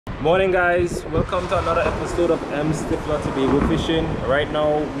Morning guys, welcome to another episode of M.Stifler Tobago Fishing. Right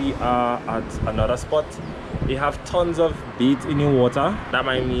now we are at another spot. We have tons of bait in the water. That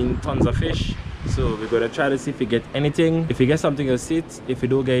might mean tons of fish. So we're gonna try to see if we get anything. If we get something, you'll see it. If we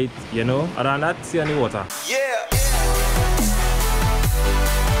don't get it, you know. Other than that, see you in the water. Yeah.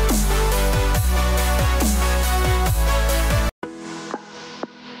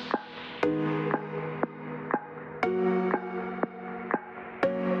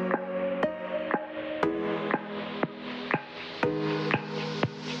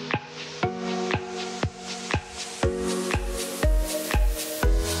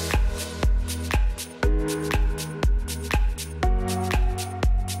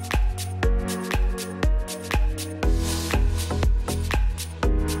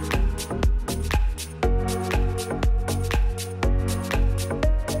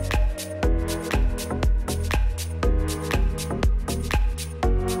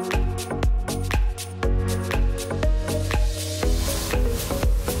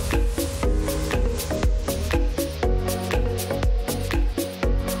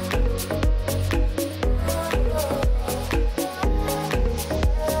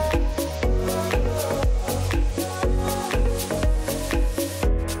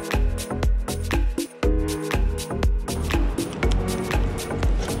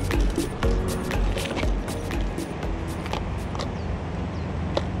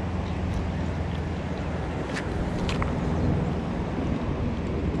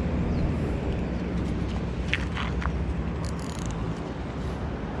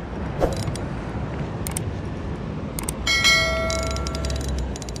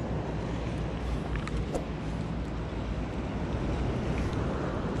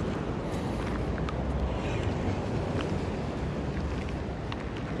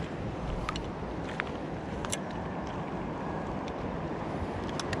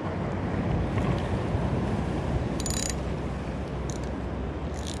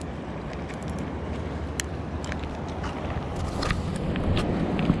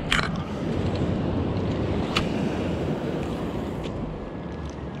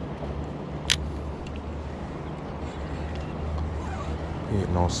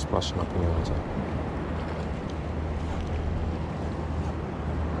 Now splashing up in the water.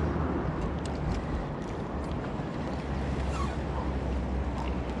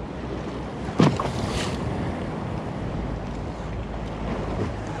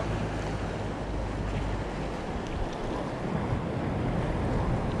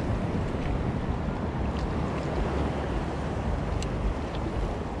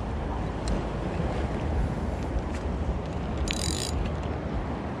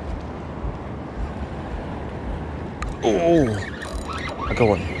 Oh, I got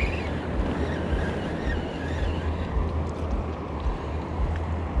one.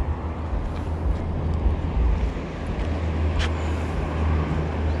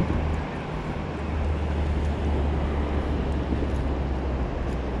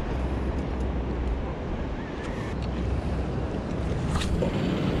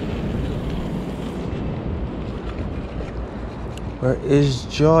 Where is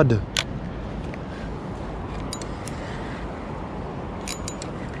Judd?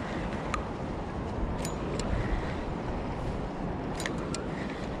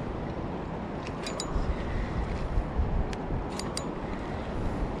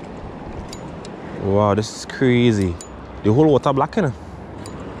 Wow, this is crazy. The whole water black, innit?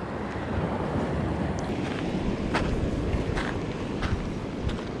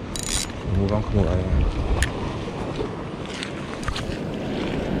 Move on, come on.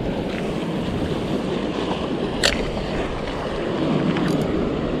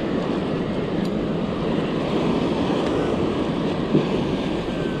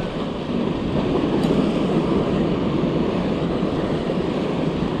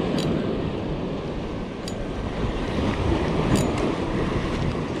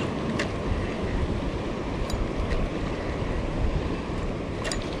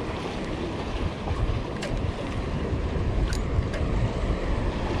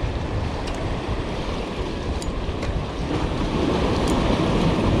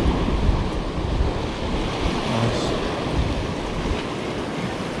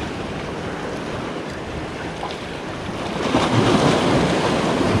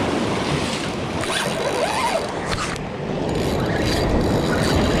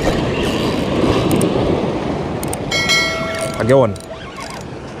 I get one.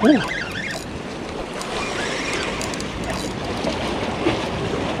 Woo.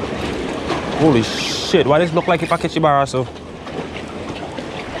 Holy shit, why does it look like a package bar so?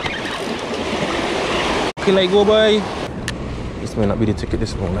 Okay, like go boy. This may not be the ticket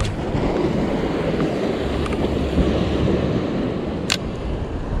this morning.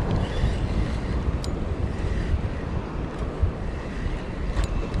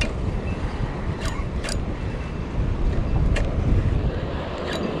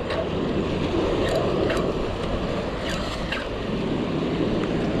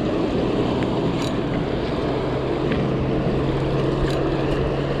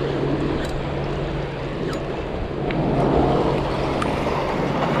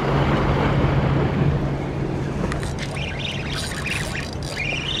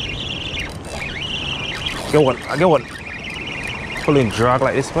 I get one. Pulling drag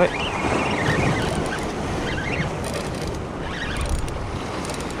like this, right?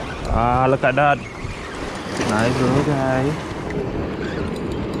 Ah, look at that. Nice little guy.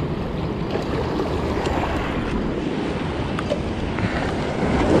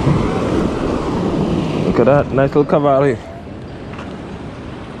 Look at that, nice little cavalry.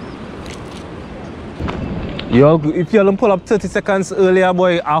 Yo, if you don't pull up 30 seconds earlier,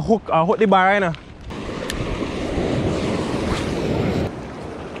 boy, I hook the bar right now.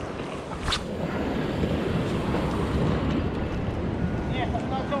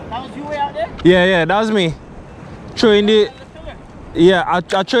 Yeah, that was me. Throwing the... Yeah, I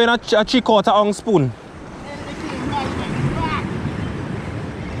throwing a 3/4 ounce spoon.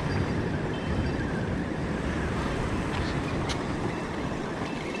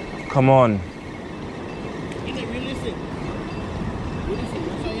 Come on.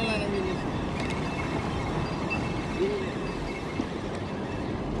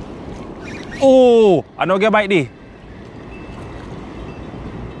 Oh, I don't get bite there.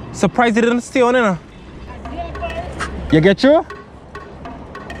 Surprised it didn't stay on it. You get through?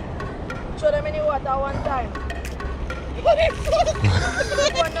 Show them in the water one time.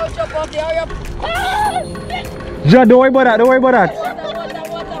 One now jump off the area. Ja, don't worry about that, don't worry about that.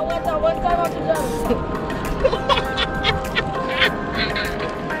 Water, one time off the jump.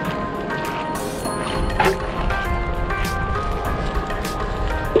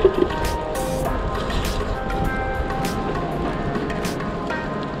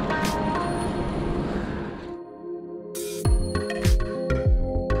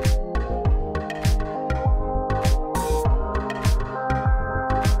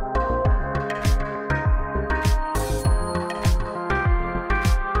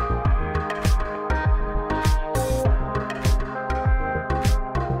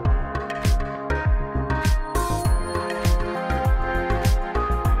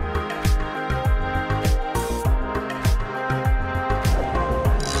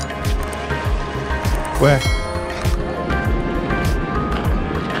 Where?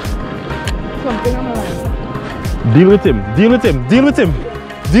 Something on my line. Deal with him, deal with him, deal with him,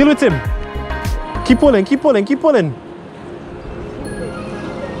 deal with him. Keep pulling, keep pulling, keep pulling.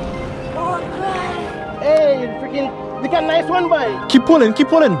 Hey, freaking, look at a nice one, boy. Keep pulling, keep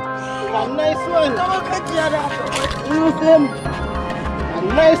pulling. A nice one. Lose him. A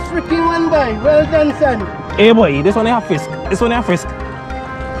nice freaking one, boy. Well done, son. Hey boy, this one I have fisk. This one I have fisk.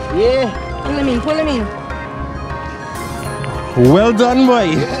 Yeah. Pull him in, pull him in. Well done,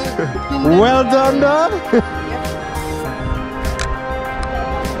 boy. Well done, dog.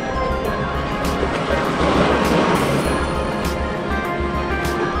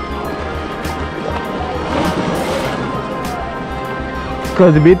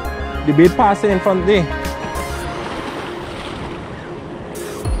 Because the bait passing in front there.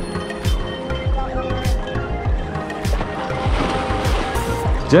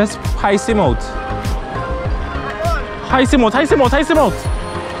 Just heist him out. Heist him out, heist him out, heist him out.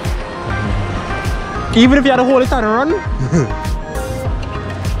 Even if you had to hold it and run.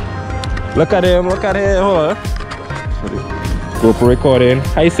 Look at him, look at him. Hold on. GoPro recording.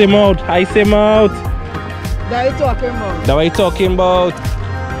 Heist him out, heist him out. That you talking about? That what you talking about.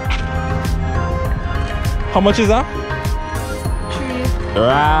 How much is that? 3.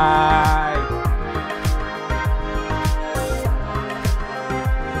 Right.